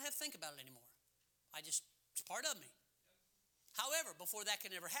 I don't have to think about it anymore. It's part of me. However, before that can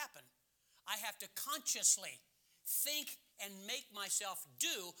ever happen, I have to consciously think and make myself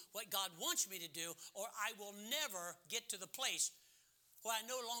do what God wants me to do, or I will never get to the place where I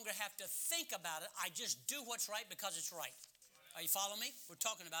no longer have to think about it. I just do what's right because it's right. Are you following me? We're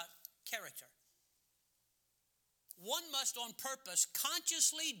talking about character. One must on purpose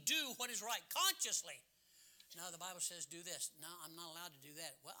consciously do what is right. Consciously. No, the Bible says do this. No, I'm not allowed to do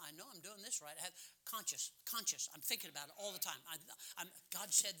that. Well, I know I'm doing this right. I have conscious. I'm thinking about it all the time. God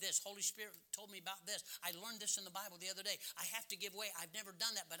said this. Holy Spirit told me about this. I learned this in the Bible the other day. I have to give way. I've never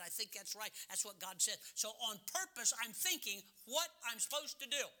done that, but I think that's right. That's what God said. So on purpose, I'm thinking what I'm supposed to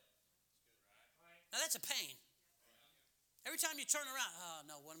do. Now, that's a pain. Every time you turn around, oh,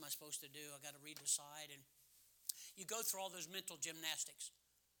 no, what am I supposed to do? I got to read the side. And you go through all those mental gymnastics.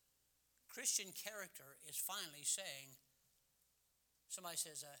 Christian character is finally saying, somebody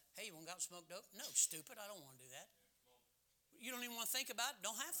says, hey, you want to go out and smoke dope? No, stupid, I don't want to do that. You don't even want to think about it?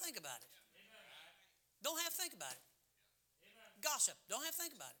 Don't have to think about it. Don't have to think about it. Gossip, don't have to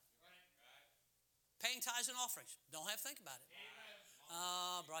think about it. Paying tithes and offerings, don't have to think about it.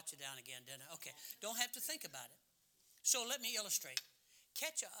 Brought you down again, didn't I? Okay, don't have to think about it. So let me illustrate.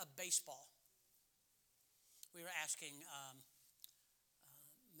 Catch a baseball. We were asking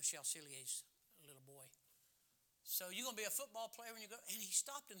Michelle Cellier's little boy, so you going to be a football player when you go? And he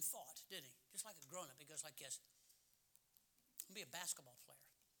stopped and thought, didn't he? Just like a grown-up. He goes like this. I'm going to be a basketball player.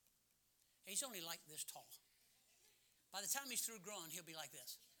 And he's only like this tall. By the time he's through growing, he'll be like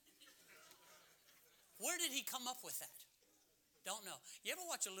this. Where did he come up with that? Don't know. You ever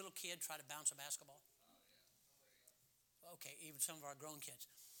watch a little kid try to bounce a basketball? Okay, even some of our grown kids.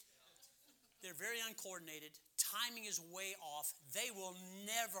 They're very uncoordinated. Timing is way off. They will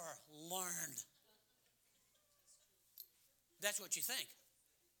never learn. That's what you think.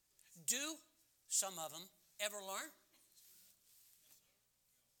 Do some of them ever learn?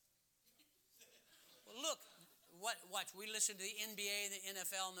 Well, look, watch. We listen to the NBA, the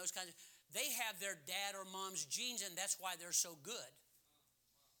NFL, and those kinds of. They have their dad or mom's genes, and that's why they're so good.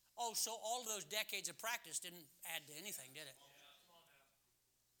 Oh, so all of those decades of practice didn't add to anything, did it?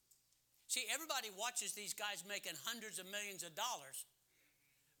 See, everybody watches these guys making hundreds of millions of dollars,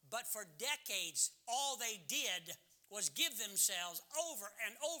 but for decades, all they did was give themselves over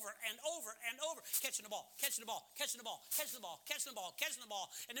and over and over and over, catching the ball, catching the ball, catching the ball, catching the ball, catching the ball, catching the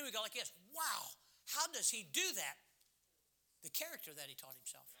ball, and then we go like this. Wow, how does he do that? The character that he taught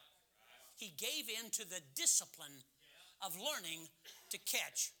himself. He gave in to the discipline of learning to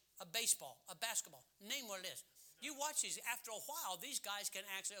catch a baseball, a basketball, name what it is. You watch these, after a while, these guys can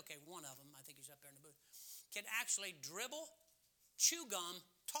actually, okay, one of them, I think he's up there in the booth, can actually dribble, chew gum,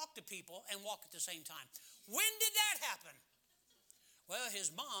 talk to people, and walk at the same time. When did that happen? Well, his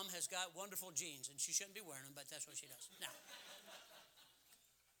mom has got wonderful genes, and she shouldn't be wearing them, but that's what she does. Now,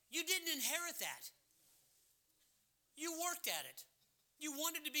 you didn't inherit that. You worked at it. You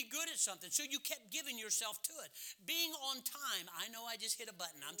wanted to be good at something, so you kept giving yourself to it. Being on time. I know I just hit a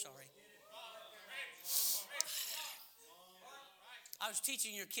button. I'm sorry. I was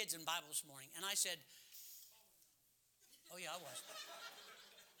teaching your kids in Bible this morning, and I said, oh, yeah, I was.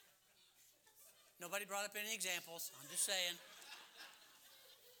 Nobody brought up any examples. I'm just saying.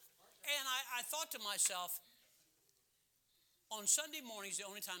 And I thought to myself, on Sunday mornings, the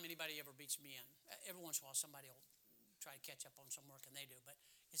only time anybody ever beats me in. Every once in a while, somebody will try to catch up on some work, and they do. But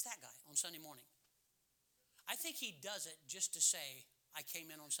it's that guy on Sunday morning. I think he does it just to say, I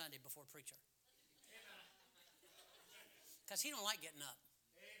came in on Sunday before preacher. Because he don't like getting up.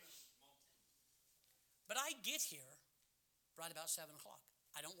 But I get here right about 7 o'clock.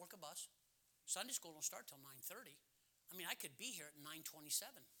 I don't work a bus. Sunday school don't start till 9:30. I mean, I could be here at 9:27.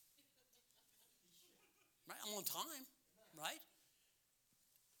 Right? I'm on time, right?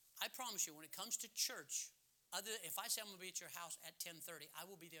 I promise you, when it comes to church, if I say I'm going to be at your house at 10:30, I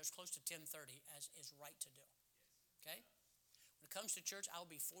will be there as close to 10:30 as is right to do. Okay? When it comes to church, I will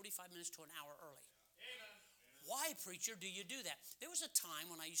be 45 minutes to an hour early. Why, preacher, do you do that? There was a time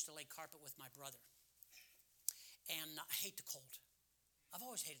when I used to lay carpet with my brother. And I hate the cold. I've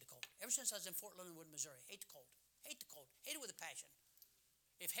always hated the cold. Ever since I was in Fort Leonard Wood, Missouri. Hate the cold. Hate the cold. Hate it with a passion.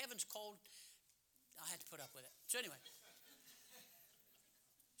 If heaven's cold, I had to put up with it. So anyway.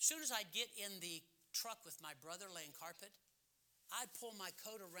 As soon as I'd get in the truck with my brother laying carpet, I'd pull my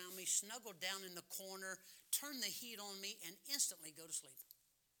coat around me, snuggle down in the corner, turn the heat on me, and instantly go to sleep.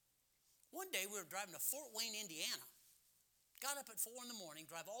 One day we were driving to Fort Wayne, Indiana. Got up at 4 in the morning,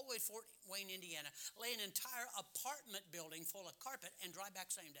 drive all the way to Fort Wayne, Indiana, lay an entire apartment building full of carpet, and drive back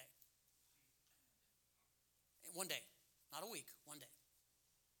same day. One day, not a week, one day.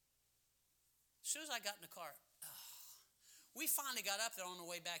 As soon as I got in the car, we finally got up there on the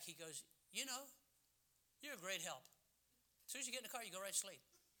way back. He goes, you know, you're a great help. As soon as you get in the car, you go right to sleep.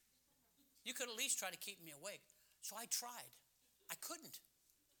 You could at least try to keep me awake. So I tried. I couldn't.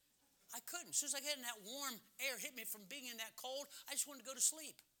 As soon as I get in that warm air hit me from being in that cold, I just wanted to go to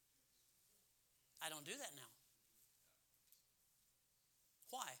sleep. I don't do that now.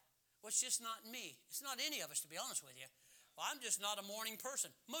 Why? Well, it's just not me. It's not any of us, to be honest with you. Well, I'm just not a morning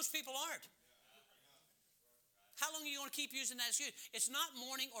person. Most people aren't. How long are you going to keep using that excuse? It's not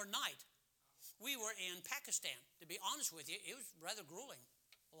morning or night. We were in Pakistan. To be honest with you, it was rather grueling.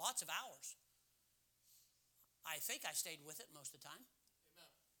 Lots of hours. I think I stayed with it most of the time.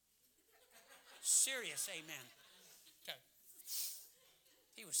 Serious amen. Okay.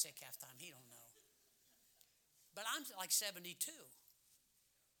 He was sick half the time. He don't know. But I'm like 72.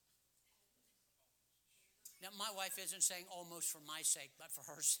 Now, my wife isn't saying almost for my sake, but for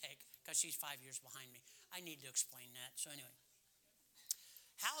her sake, because she's 5 years behind me. I need to explain that. So anyway,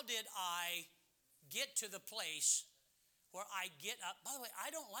 how did I get to the place where I get up? By the way,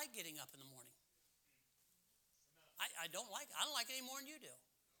 I don't like getting up in the morning. I don't like it any more than you do.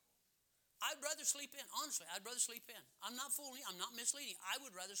 I'd rather sleep in. Honestly, I'd rather sleep in. I'm not fooling you. I'm not misleading. I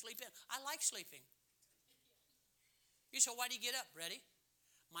would rather sleep in. I like sleeping. You say, why do you get up? Ready?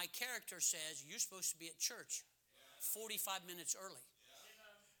 My character says you're supposed to be at church 45 minutes early.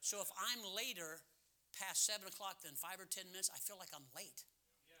 So if I'm later past 7 o'clock than 5 or 10 minutes, I feel like I'm late.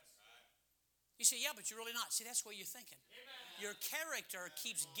 You say, yeah, but you're really not. See, that's what you're thinking. Your character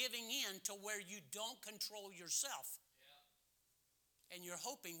keeps giving in to where you don't control yourself. And you're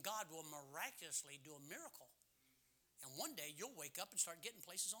hoping God will miraculously do a miracle. And one day you'll wake up and start getting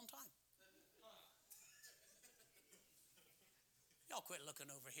places on time. Y'all quit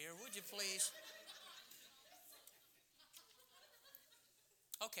looking over here, would you please?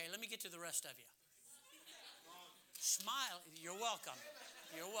 Okay, let me get to the rest of you. Smile. You're welcome.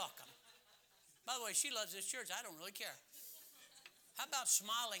 You're welcome. By the way, she loves this church. I don't really care. How about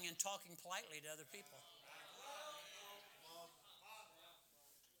smiling and talking politely to other people?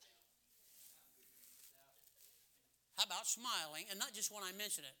 How about smiling, and not just when I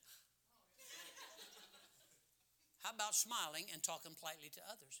mention it? How about smiling and talking politely to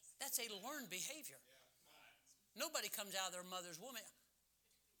others? That's a learned behavior. Nobody comes out of their mother's womb.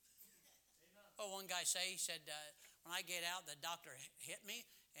 Oh, one guy he said, when I get out, the doctor hit me,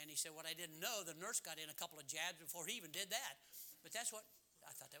 and he said, what I didn't know, the nurse got in a couple of jabs before he even did that. But that's what,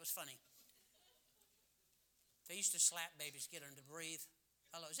 I thought that was funny. They used to slap babies, get them to breathe.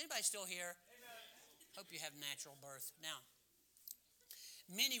 Hello, is anybody still here? Hope you have natural birth. Now,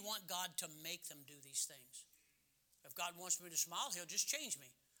 Many want God to make them do these things. If God wants me to smile, he'll just change me.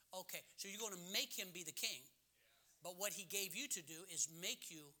 Okay, so you're going to make him be the king. But what he gave you to do is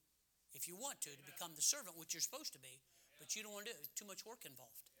make you, if you want to become the servant, which you're supposed to be. But you don't want to do it. Too much work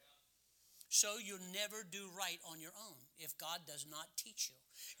involved. So you'll never do right on your own if God does not teach you.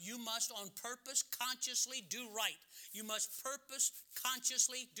 You must on purpose consciously do right. You must purpose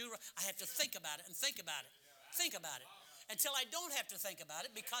consciously do right. I have to think about it and think about it. Think about it. Until I don't have to think about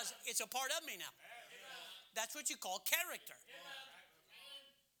it because it's a part of me now. That's what you call character.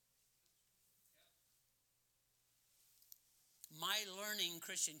 My learning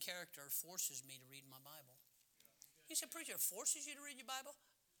Christian character forces me to read my Bible. You said, preacher, it forces you to read your Bible?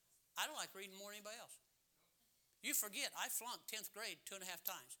 I don't like reading more than anybody else. You forget, I flunked 10th grade 2.5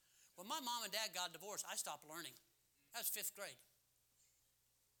 times. When my mom and dad got divorced, I stopped learning. That was 5th grade.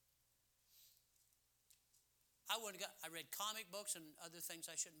 I read comic books and other things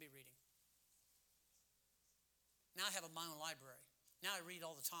I shouldn't be reading. Now I have my own library. Now I read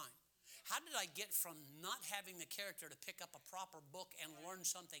all the time. How did I get from not having the character to pick up a proper book and learn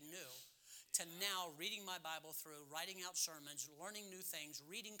something new to now reading my Bible through, writing out sermons, learning new things,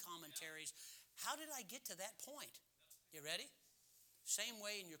 reading commentaries? How did I get to that point? You ready? Same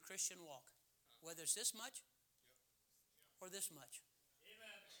way in your Christian walk. Whether it's this much or this much.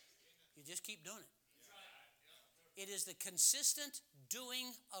 You just keep doing it. It is the consistent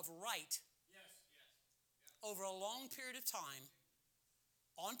doing of right over a long period of time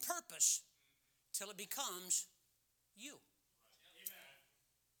on purpose till it becomes you.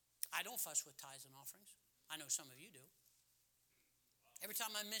 I don't fuss with tithes and offerings. I know some of you do. Every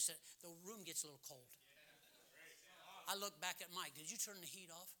time I miss it, the room gets a little cold. I look back at Mike. Did you turn the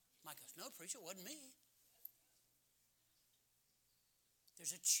heat off? Mike goes, no, preacher, it wasn't me.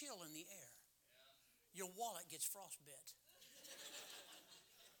 There's a chill in the air. Your wallet gets frostbit.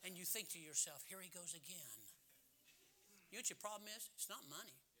 And you think to yourself, here he goes again. You know what your problem is? It's not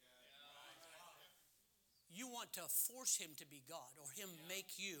money. You want to force him to be God or him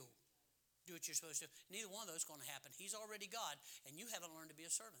make you do what you're supposed to. Neither one of those is going to happen. He's already God, and you haven't learned to be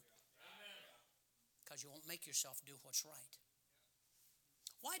a servant because you won't make yourself do what's right.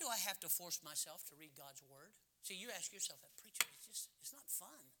 Why do I have to force myself to read God's word? See, you ask yourself that, preacher, it's not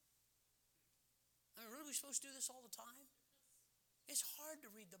fun. I mean, really, we supposed to do this all the time? It's hard to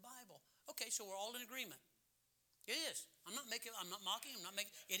read the Bible. Okay, so we're all in agreement. It is. I'm not mocking,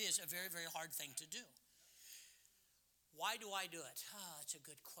 it is a very, very hard thing to do. Why do I do it? That's a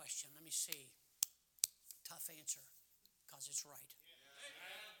good question. Let me see. Tough answer. Because it's right.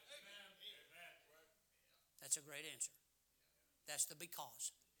 That's a great answer. That's the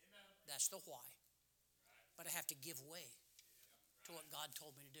because. That's the why. But I have to give way to what God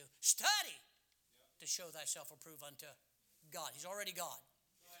told me to do. Study to show thyself approved unto God. He's already God.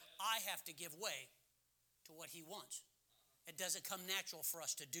 I have to give way to what he wants. It doesn't come natural for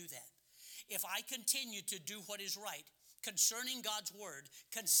us to do that. If I continue to do what is right concerning God's word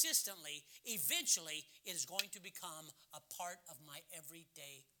consistently, eventually it is going to become a part of my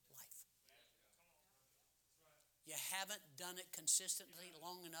everyday life. You haven't done it consistently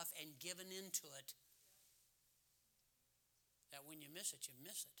long enough and given into it that when you miss it, you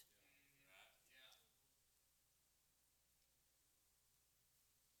miss it.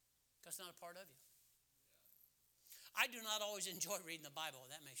 Because it's not a part of you. I do not always enjoy reading the Bible.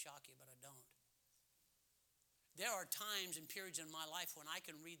 That may shock you, but I don't. There are times and periods in my life when I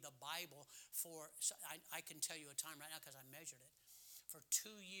can read the Bible for, I can tell you a time right now because I measured it. For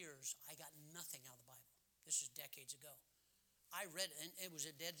 2 years, I got nothing out of the Bible. This is decades ago. I read it, and it was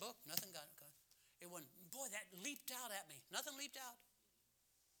a dead book. Nothing got it. It wasn't, boy, that leaped out at me. Nothing leaped out.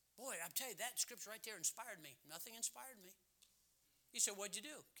 Boy, I tell you, that scripture right there inspired me. Nothing inspired me. He said, what'd you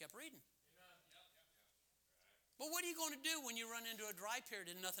do? Kept reading. Well, what are you going to do when you run into a dry period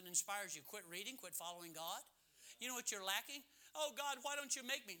and nothing inspires you? Quit reading? Quit following God? You know what you're lacking? Oh, God, why don't you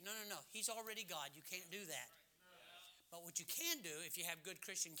make me? No. He's already God. You can't do that. But what you can do, if you have good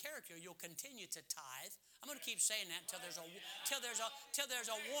Christian character, you'll continue to tithe. I'm going to keep saying that until there's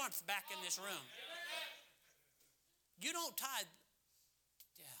a warmth back in this room. You don't tithe.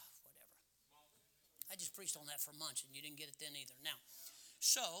 Yeah, whatever. I just preached on that for months, and you didn't get it then either. Now,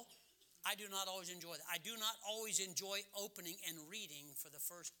 so I do not always enjoy that. I do not always enjoy opening and reading for the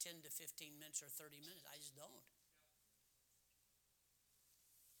first 10 to 15 minutes or 30 minutes. I just don't.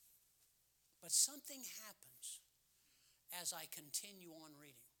 But something happens as I continue on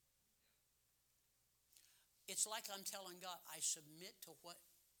reading. It's like I'm telling God, I submit to what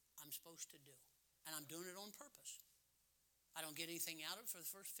I'm supposed to do. And I'm doing it on purpose. I don't get anything out of it for the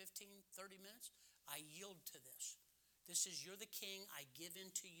first 15, 30 minutes. I yield to this. You're the king. I give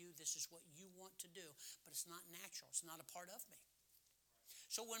in to you. This is what you want to do. But it's not natural. It's not a part of me.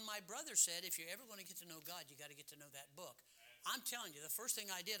 So when my brother said, if you're ever going to get to know God, you got to get to know that book. I'm telling you, the first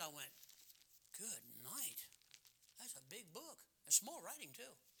thing I did, I went, good night. That's a big book. And small writing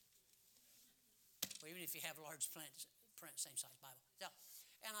too. Well, even if you have large print, same size Bible. So,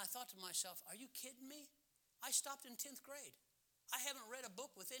 and I thought to myself, are you kidding me? I stopped in 10th grade. I haven't read a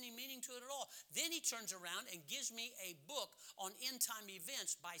book with any meaning to it at all. Then he turns around and gives me a book on end-time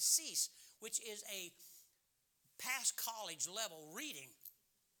events by Cease, which is a past college level reading.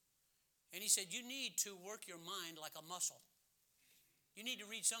 And he said, you need to work your mind like a muscle. You need to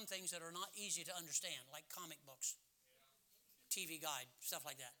read some things that are not easy to understand, like comic books, TV Guide, stuff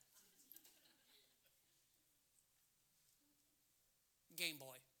like that. Game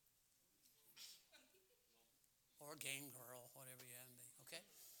Boy. Or Game Girl, whatever you have to be, okay?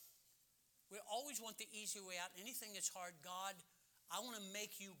 We always want the easy way out. Anything that's hard, God, I want to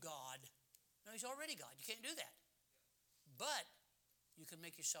make you God. No, he's already God. You can't do that. But you can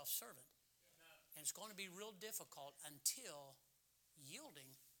make yourself servant. And it's going to be real difficult until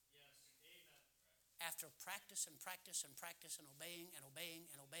yielding. After practice and practice and practice and obeying and obeying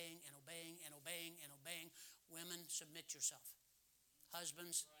and obeying and obeying and obeying and obeying. Women, submit yourself.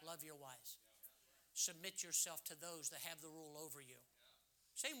 Husbands, love your wives. Submit yourself to those that have the rule over you.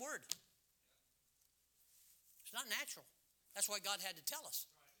 Same word. It's not natural. That's why God had to tell us.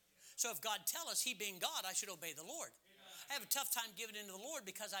 So if God tell us, he being God, I should obey the Lord. I have a tough time giving in to the Lord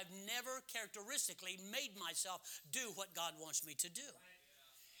because I've never characteristically made myself do what God wants me to do.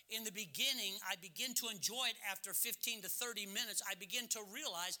 In the beginning, I begin to enjoy it after 15 to 30 minutes. I begin to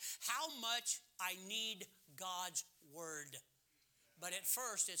realize how much I need God's word. But at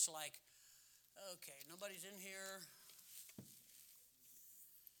first, it's like, okay, nobody's in here.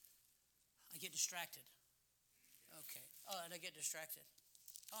 I get distracted. Okay. Oh, and I get distracted.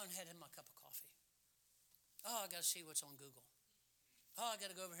 Oh, and I had my cup of coffee. Oh, I got to see what's on Google. Oh, I got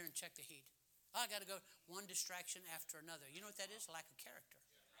to go over here and check the heat. Oh, I got to go. One distraction after another. You know what that is? Lack of character.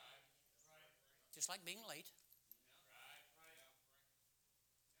 Just like being late.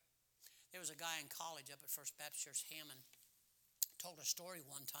 There was a guy in college up at First Baptist Church, Hammond, told a story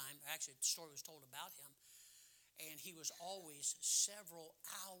one time. Actually, the story was told about him. And he was always several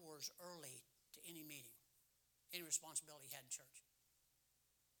hours early to any meeting, any responsibility he had in church.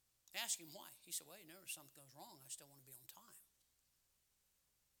 I asked him why. He said, well, you know, if something goes wrong, I still want to be on time.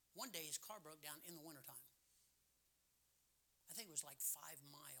 One day, his car broke down in the wintertime. I think it was like 5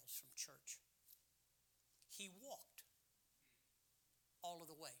 miles from church. He walked all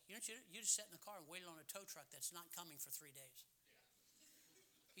of the way. You know what you do? You just sat in the car and waited on a tow truck that's not coming for 3 days.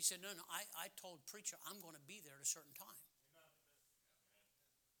 He said, no, I told preacher I'm going to be there at a certain time.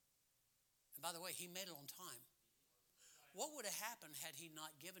 And by the way, he made it on time. What would have happened had he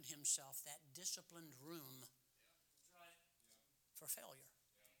not given himself that disciplined room for failure?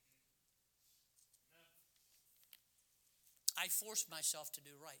 I forced myself to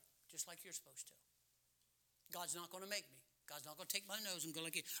do right, just like you're supposed to. God's not going to make me. God's not going to take my nose and go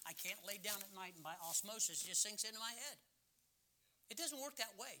like, I can't lay down at night and by osmosis it just sinks into my head. It doesn't work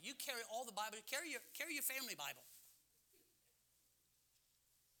that way. You carry all the Bible. Carry your family Bible.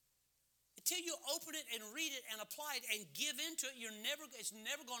 Until you open it and read it and apply it and give into it, it's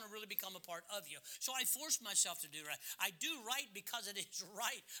never going to really become a part of you. So I force myself to do right. I do right because it is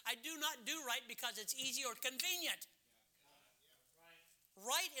right. I do not do right because it's easy or convenient.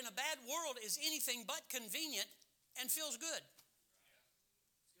 Right in a bad world is anything but convenient and feels good.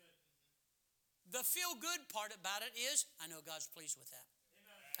 The feel-good part about it is, I know God's pleased with that.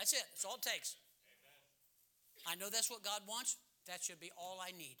 That's it. That's all it takes. I know that's what God wants. That should be all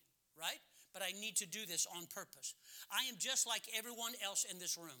I need, right? But I need to do this on purpose. I am just like everyone else in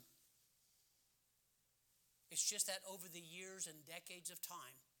this room. It's just that over the years and decades of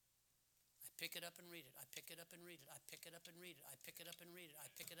time, I pick it up and read it. I pick it up and read it. I pick it up and read it. I pick it up and read it. I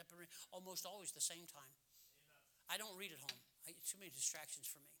pick it up and read it. Almost always the same time. I don't read at home. Too many distractions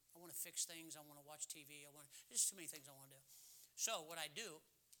for me. I want to fix things. I want to watch TV. There's too many things I want to do. So what I do,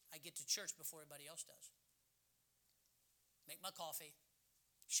 I get to church before everybody else does. Make my coffee.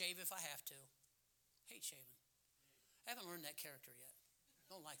 Shave if I have to. Hate shaving. I haven't learned that character yet.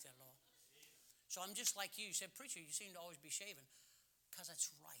 Don't like that at all. So I'm just like you. You said, preacher, you seem to always be shaving. Because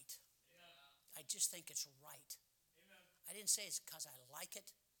it's right. I just think it's right. I didn't say it's because I like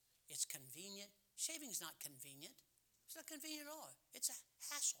it. It's convenient. Shaving's not convenient. It's not convenient at all. It's a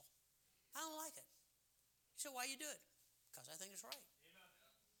hassle. I don't like it. So why you do it? Because I think it's right.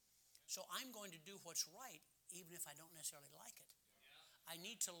 So I'm going to do what's right even if I don't necessarily like it. I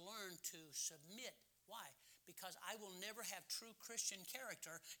need to learn to submit. Why? because I will never have true Christian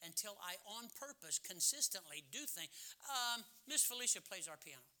character until I, on purpose, consistently do things. Miss Felicia plays our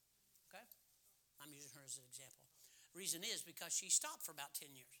piano, okay? I'm using her as an example. Reason is because she stopped for about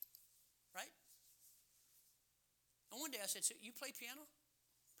 10 years, right? And one day I said, so you play piano?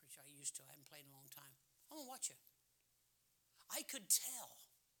 Pretty sure I used to. I haven't played in a long time. I want to watch you. I could tell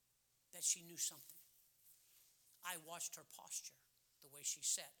that she knew something. I watched her posture, the way she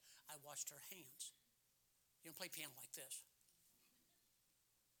sat. I watched her hands. You don't play piano like this.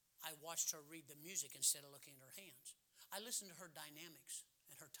 I watched her read the music instead of looking at her hands. I listened to her dynamics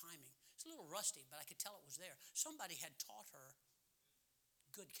and her timing. It's a little rusty, but I could tell it was there. Somebody had taught her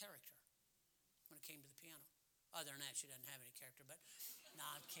good character when it came to the piano. Other than that, she doesn't have any character, but no,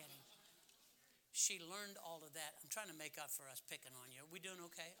 I'm kidding. She learned all of that. I'm trying to make up for us picking on you. Are we doing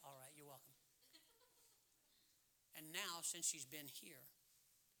okay? All right, you're welcome. And now, since she's been here,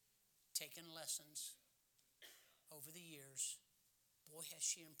 taken lessons over the years, boy, has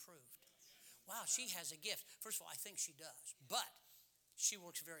she improved. Wow, she has a gift. First of all, I think she does, but she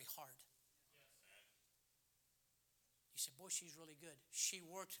works very hard. You said, boy, she's really good. She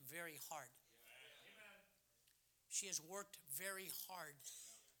worked very hard. She has worked very hard.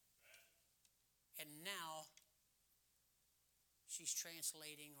 And now she's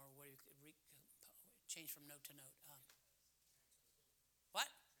translating, or what do you change from note to note? What?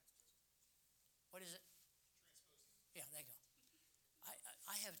 What is it? Yeah, there you go.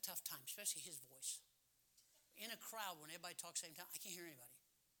 I have a tough time, especially his voice. In a crowd, when everybody talks at the same time, I can't hear anybody.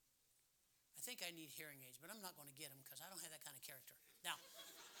 I think I need hearing aids, but I'm not going to get them because I don't have that kind of character. Now,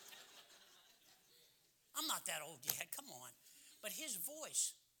 I'm not that old yet, come on. But his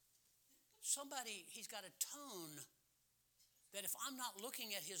voice, he's got a tone that if I'm not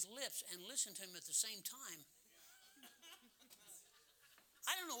looking at his lips and listen to him at the same time,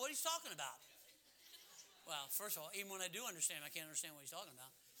 I don't know what he's talking about. Well, first of all, even when I do understand, I can't understand what he's talking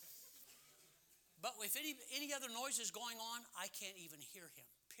about. But if any other noise is going on, I can't even hear him,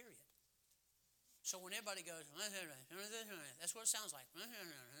 period. So when everybody goes, that's what it sounds like.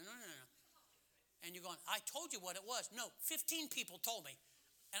 And you're going, I told you what it was. No, 15 people told me.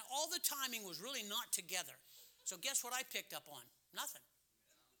 And all the timing was really not together. So guess what I picked up on? Nothing.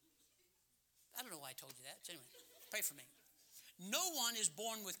 I don't know why I told you that. So anyway, pray for me. No one is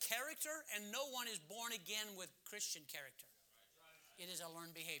born with character, and no one is born again with Christian character. It is a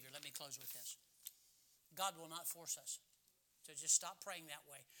learned behavior. Let me close with this. God will not force us. So just stop praying that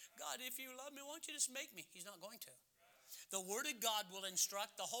way. God, if you love me, why don't you just make me? He's not going to. The Word of God will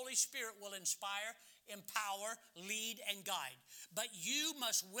instruct. The Holy Spirit will inspire, empower, lead, and guide. But you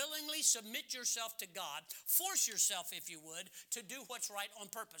must willingly submit yourself to God. Force yourself, if you would, to do what's right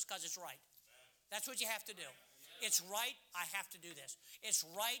on purpose because it's right. That's what you have to do. It's right, I have to do this. It's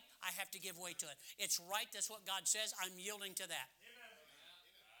right, I have to give way to it. It's right, that's what God says, I'm yielding to that.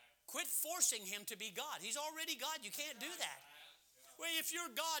 Quit forcing him to be God. He's already God. You can't do that. Well, if you're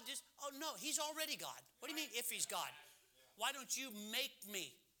God, no, he's already God. What do you mean if he's God? Why don't you make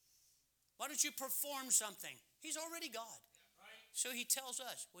me? Why don't you perform something? He's already God. So he tells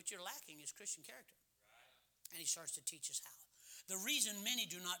us what you're lacking is Christian character. And he starts to teach us how. The reason many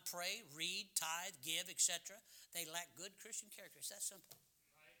do not pray, read, tithe, give, etc., they lack good Christian character. It's that simple.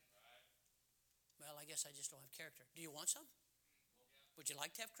 Well, I guess I just don't have character. Do you want some? Would you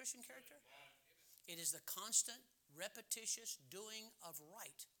like to have Christian character? It is the constant, repetitious doing of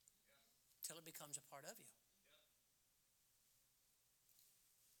right till it becomes a part of you.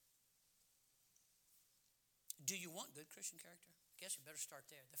 Do you want good Christian character? I guess you better start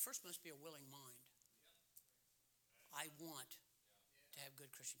there. The first must be a willing mind. I want to have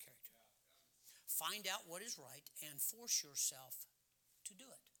good Christian character. Find out what is right and force yourself to do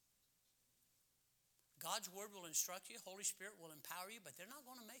it. God's Word will instruct you. Holy Spirit will empower you, but they're not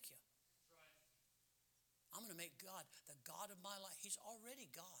going to make you. I'm going to make God the God of my life. He's already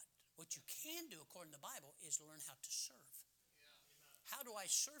God. What you can do, according to the Bible, is learn how to serve. How do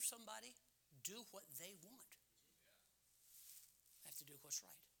I serve somebody? Do what they want. I have to do what's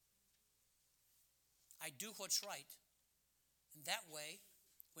right. I do what's right. And that way,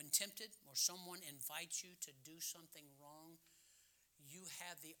 when tempted or someone invites you to do something wrong, you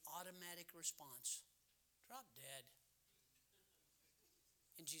have the automatic response. Drop dead.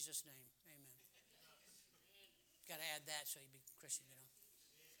 In Jesus' name, amen. Got to add that so you be Christian, you know.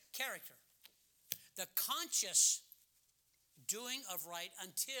 Character. The conscious doing of right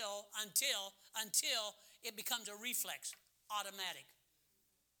until it becomes a reflex, automatic.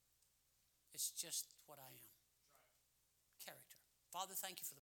 It's just what I am. Character. Father, thank you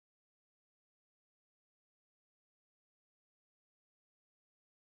for the